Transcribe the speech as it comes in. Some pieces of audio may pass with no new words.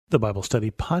The Bible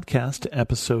Study Podcast,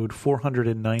 episode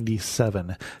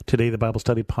 497. Today, the Bible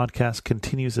Study Podcast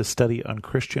continues a study on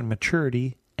Christian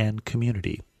maturity and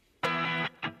community.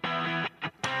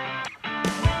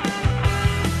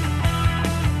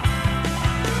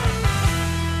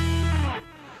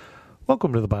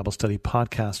 Welcome to the Bible Study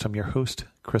Podcast. I'm your host,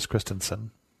 Chris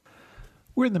Christensen.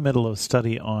 We're in the middle of a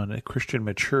study on Christian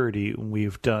maturity.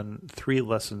 We've done 3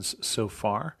 lessons so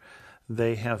far.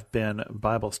 They have been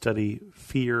Bible study,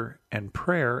 fear, and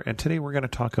prayer, and today we're going to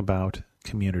talk about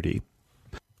community.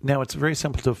 Now, it's very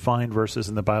simple to find verses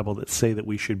in the Bible that say that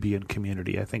we should be in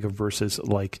community. I think of verses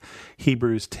like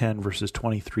Hebrews 10, verses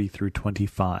 23 through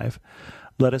 25.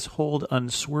 Let us hold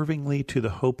unswervingly to the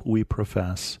hope we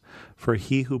profess, for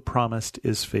he who promised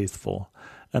is faithful.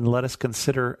 And let us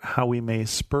consider how we may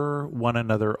spur one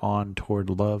another on toward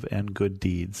love and good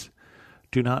deeds.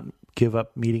 Do not give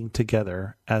up meeting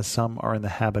together, as some are in the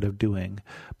habit of doing,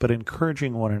 but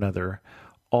encouraging one another,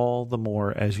 all the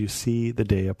more as you see the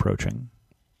day approaching.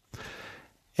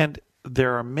 And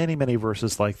there are many, many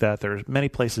verses like that. There's many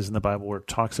places in the Bible where it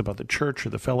talks about the church or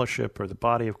the fellowship or the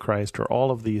body of Christ or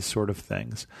all of these sort of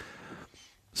things.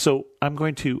 So I'm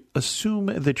going to assume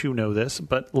that you know this,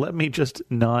 but let me just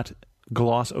not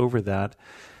gloss over that.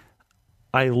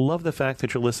 I love the fact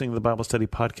that you're listening to the Bible Study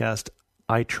Podcast.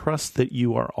 I trust that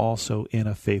you are also in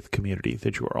a faith community,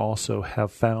 that you also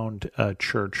have found a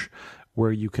church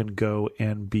where you can go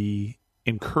and be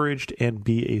encouraged and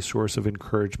be a source of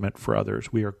encouragement for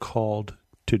others. We are called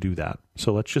to do that.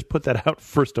 So let's just put that out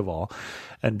first of all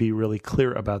and be really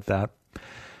clear about that.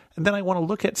 And then I want to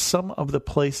look at some of the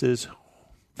places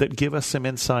that give us some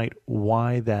insight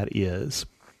why that is.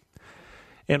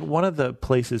 And one of the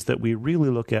places that we really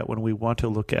look at when we want to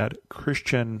look at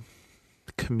Christian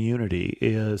community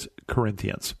is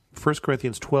Corinthians. 1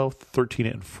 Corinthians 12, 13,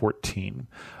 and 14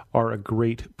 are a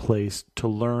great place to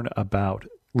learn about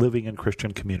living in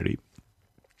Christian community.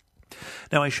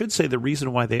 Now, I should say the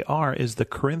reason why they are is the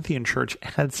Corinthian church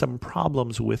had some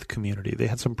problems with community. They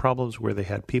had some problems where they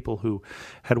had people who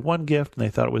had one gift and they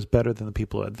thought it was better than the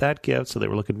people who had that gift, so they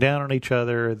were looking down on each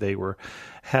other. They were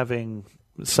having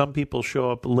some people show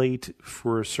up late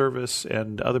for service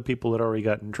and other people had already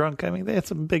gotten drunk. I mean, they had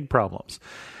some big problems.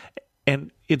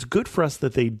 And it's good for us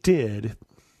that they did,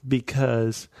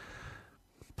 because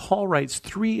Paul writes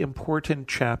 3 important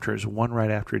chapters, one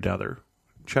right after another.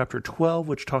 Chapter 12,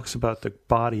 which talks about the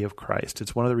body of Christ.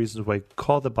 It's one of the reasons why I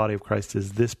call the body of Christ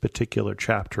is this particular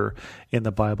chapter in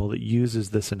the Bible that uses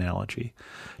this analogy.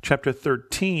 Chapter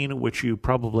 13, which you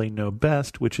probably know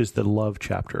best, which is the love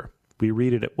chapter. We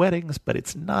read it at weddings, but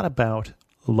it's not about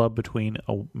love between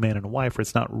a man and a wife, or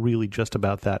it's not really just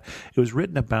about that. It was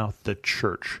written about the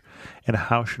church and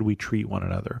how should we treat one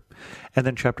another. And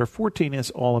then chapter 14 is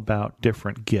all about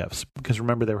different gifts, because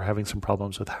remember, they were having some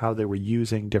problems with how they were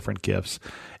using different gifts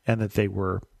and that they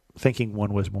were thinking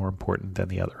one was more important than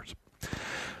the others.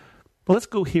 Well, let's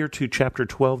go here to chapter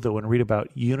 12, though, and read about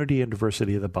unity and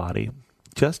diversity of the body.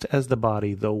 Just as the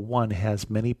body, though one, has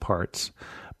many parts,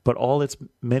 but all its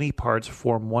many parts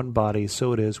form one body,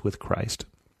 so it is with Christ.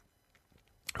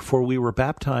 For we were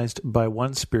baptized by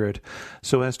one Spirit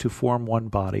so as to form one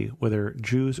body, whether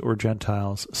Jews or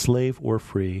Gentiles, slave or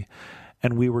free,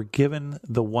 and we were given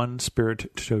the one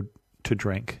Spirit to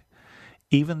drink.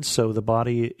 Even so, the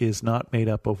body is not made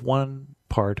up of one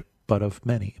part, but of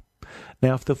many.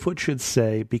 Now, if the foot should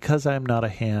say, because I am not a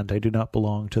hand, I do not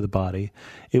belong to the body,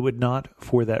 it would not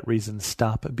for that reason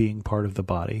stop being part of the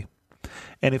body.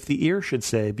 And if the ear should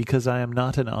say, because I am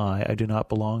not an eye, I do not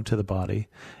belong to the body,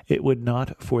 it would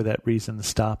not for that reason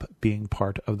stop being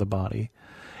part of the body.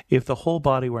 If the whole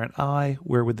body were an eye,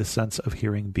 where would the sense of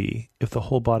hearing be? If the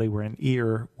whole body were an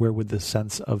ear, where would the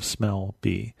sense of smell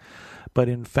be? But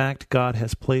in fact, God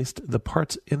has placed the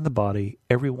parts in the body,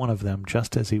 every one of them,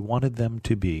 just as he wanted them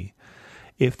to be.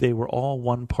 If they were all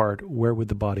one part, where would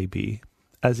the body be?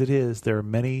 As it is, there are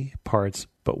many parts,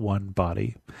 but one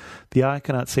body. The eye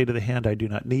cannot say to the hand, I do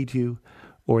not need you,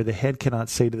 or the head cannot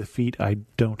say to the feet, I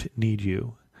don't need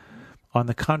you. On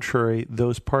the contrary,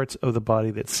 those parts of the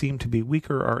body that seem to be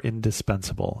weaker are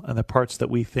indispensable, and the parts that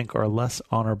we think are less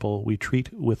honorable we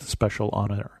treat with special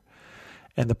honor.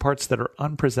 And the parts that are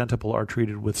unpresentable are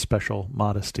treated with special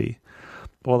modesty,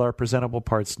 while our presentable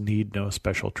parts need no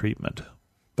special treatment.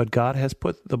 But God has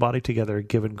put the body together,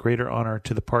 given greater honor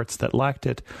to the parts that lacked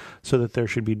it, so that there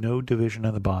should be no division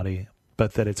in the body,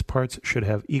 but that its parts should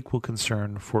have equal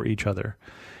concern for each other.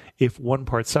 If one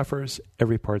part suffers,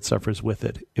 every part suffers with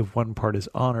it. If one part is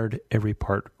honored, every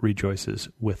part rejoices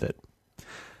with it.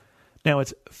 Now,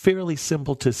 it's fairly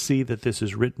simple to see that this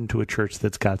is written to a church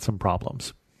that's got some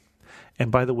problems.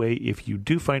 And by the way, if you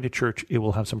do find a church, it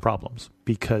will have some problems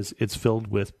because it's filled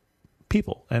with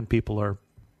people, and people are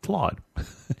flawed.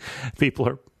 People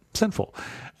are sinful.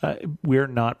 We're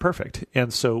not perfect.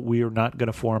 And so we are not going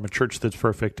to form a church that's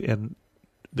perfect, and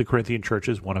the Corinthian church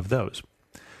is one of those,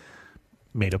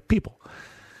 made of people.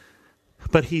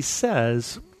 But he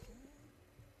says,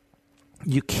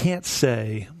 you can't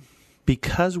say,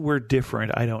 because we're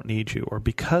different, I don't need you, or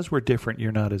because we're different,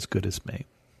 you're not as good as me.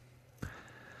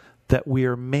 That we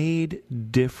are made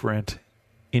different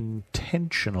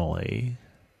intentionally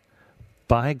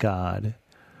by God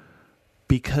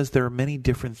because there are many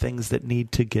different things that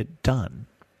need to get done.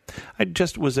 I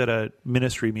just was at a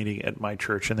ministry meeting at my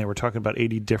church, and they were talking about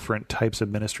 80 different types of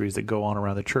ministries that go on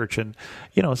around the church. And,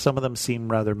 some of them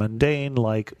seem rather mundane,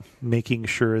 like making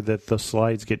sure that the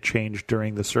slides get changed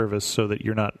during the service so that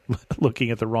you're not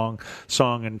looking at the wrong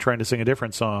song and trying to sing a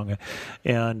different song,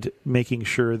 and making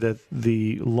sure that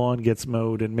the lawn gets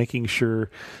mowed, and making sure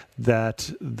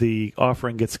that the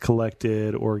offering gets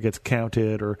collected or gets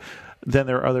counted. Or then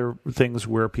there are other things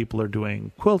where people are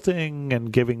doing quilting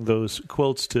and giving those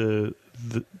quilts to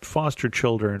the foster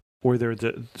children, or there's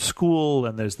a school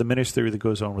and there's the ministry that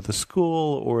goes on with the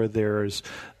school, or there's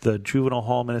the juvenile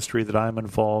hall ministry that I'm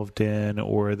involved in,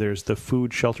 or there's the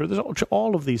food shelter. There's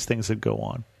all of these things that go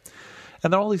on.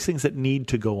 And there are all these things that need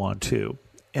to go on too.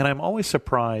 And I'm always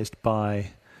surprised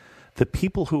by the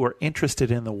people who are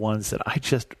interested in the ones that I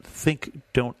just think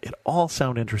don't at all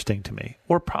sound interesting to me,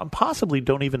 or possibly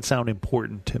don't even sound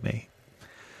important to me.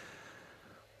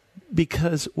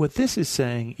 Because what this is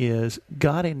saying is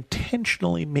God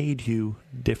intentionally made you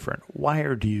different,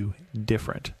 wired you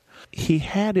different. He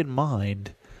had in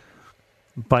mind,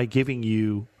 by giving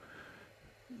you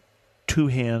 2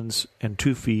 hands and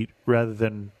 2 feet rather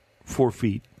than 4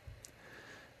 feet,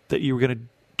 that you were going to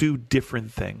do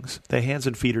different things. The hands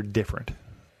and feet are different.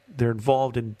 They're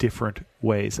involved in different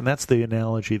ways. And that's the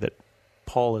analogy that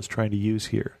Paul is trying to use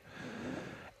here.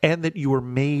 And that you were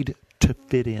made to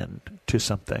fit in to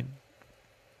something.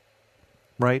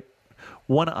 Right?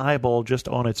 One eyeball just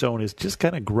on its own is just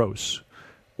kind of gross.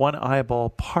 One eyeball,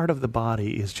 part of the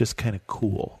body, is just kind of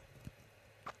cool.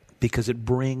 Because it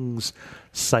brings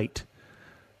sight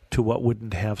to what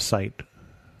wouldn't have sight.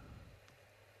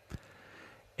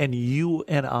 And you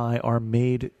and I are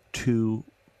made to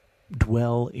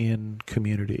dwell in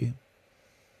community.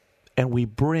 And we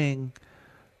bring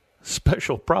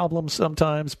special problems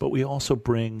sometimes, but we also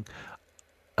bring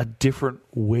a different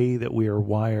way that we are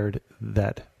wired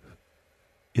that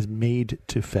is made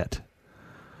to fit.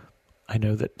 I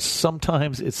know that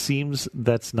sometimes it seems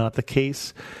that's not the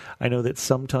case. I know that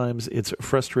sometimes it's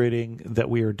frustrating that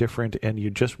we are different and you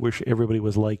just wish everybody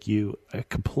was like you. I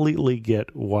completely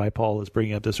get why Paul is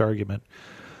bringing up this argument.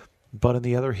 But on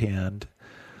the other hand,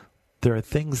 there are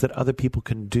things that other people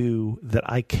can do that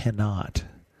I cannot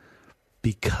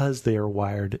because they are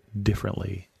wired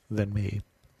differently than me.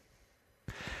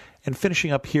 And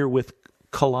finishing up here with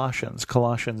Colossians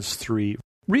 3.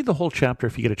 Read the whole chapter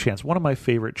if you get a chance. One of my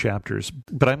favorite chapters,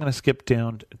 but I'm going to skip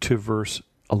down to verse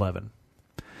 11.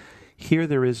 Here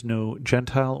there is no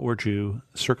Gentile or Jew,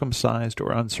 circumcised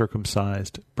or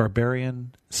uncircumcised,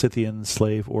 barbarian, Scythian,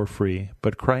 slave or free,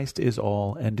 but Christ is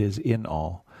all and is in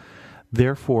all.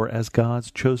 Therefore, as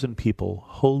God's chosen people,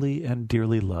 holy and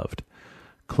dearly loved,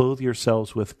 clothe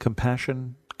yourselves with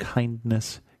compassion,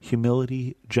 kindness,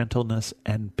 humility, gentleness,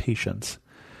 and patience.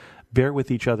 Bear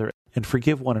with each other and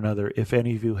forgive one another if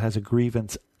any of you has a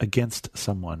grievance against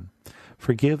someone.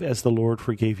 Forgive as the Lord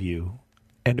forgave you.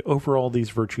 And over all these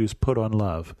virtues put on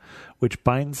love, which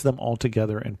binds them all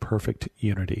together in perfect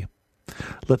unity.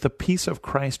 Let the peace of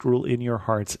Christ rule in your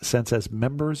hearts, since as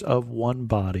members of one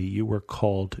body you were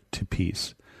called to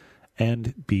peace.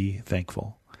 And be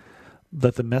thankful.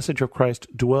 Let the message of Christ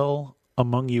dwell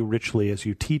among you richly as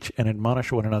you teach and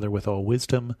admonish one another with all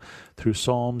wisdom through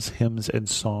psalms, hymns, and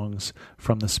songs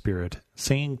from the Spirit,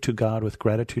 singing to God with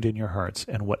gratitude in your hearts.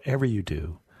 And whatever you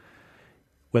do,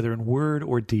 whether in word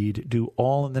or deed, do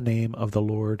all in the name of the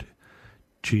Lord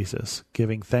Jesus,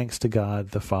 giving thanks to God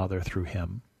the Father through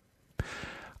him.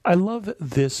 I love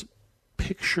this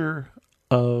picture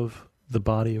of the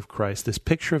body of Christ, this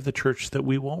picture of the church that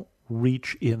we won't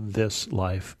reach in this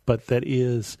life, but that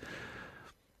is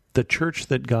the church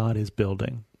that God is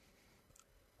building.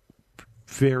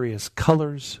 Various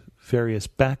colors, various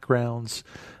backgrounds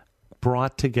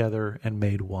brought together and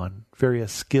made one.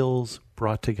 Various skills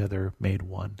brought together, made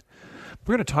one.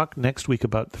 We're going to talk next week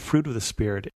about the fruit of the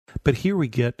Spirit, but here we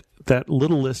get that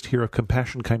little list here of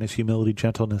compassion, kindness, humility,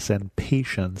 gentleness, and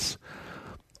patience.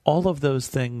 All of those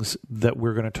things that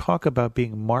we're going to talk about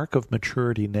being mark of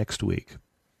maturity next week.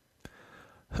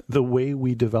 The way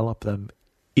we develop them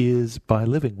is by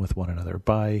living with one another,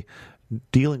 by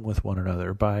dealing with one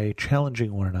another, by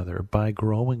challenging one another, by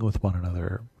growing with one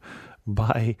another,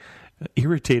 by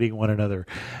irritating one another.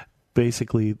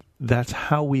 Basically, that's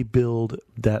how we build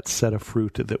that set of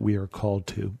fruit that we are called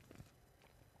to.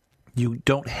 You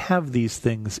don't have these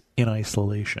things in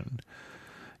isolation.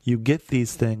 You get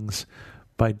these things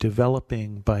by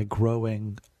developing, by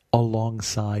growing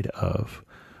alongside of,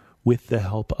 with the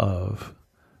help of,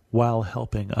 while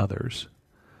helping others.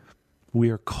 We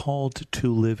are called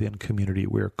to live in community.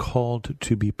 We are called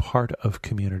to be part of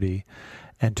community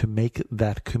and to make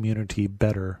that community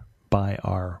better by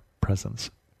our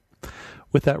presence.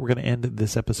 With that, we're going to end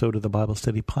this episode of the Bible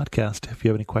Study Podcast. If you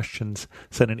have any questions,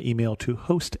 send an email to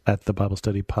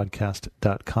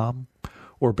host@thebiblestudypodcast.com,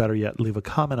 or better yet, leave a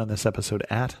comment on this episode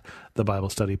at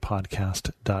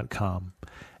thebiblestudypodcast.com.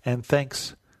 And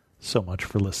thanks so much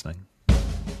for listening.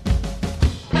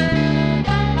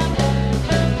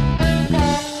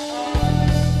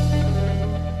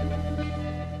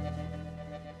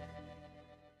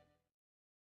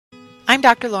 I'm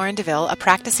Dr. Lauren DeVille, a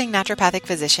practicing naturopathic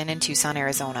physician in Tucson,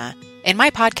 Arizona. In my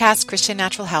podcast, Christian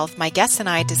Natural Health, my guests and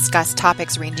I discuss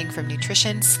topics ranging from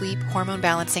nutrition, sleep, hormone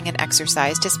balancing, and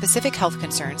exercise to specific health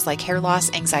concerns like hair loss,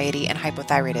 anxiety, and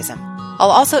hypothyroidism.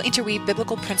 I'll also interweave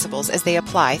biblical principles as they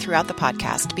apply throughout the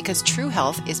podcast because true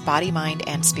health is body, mind,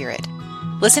 and spirit.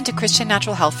 Listen to Christian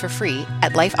Natural Health for free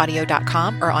at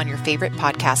lifeaudio.com or on your favorite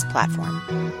podcast platform.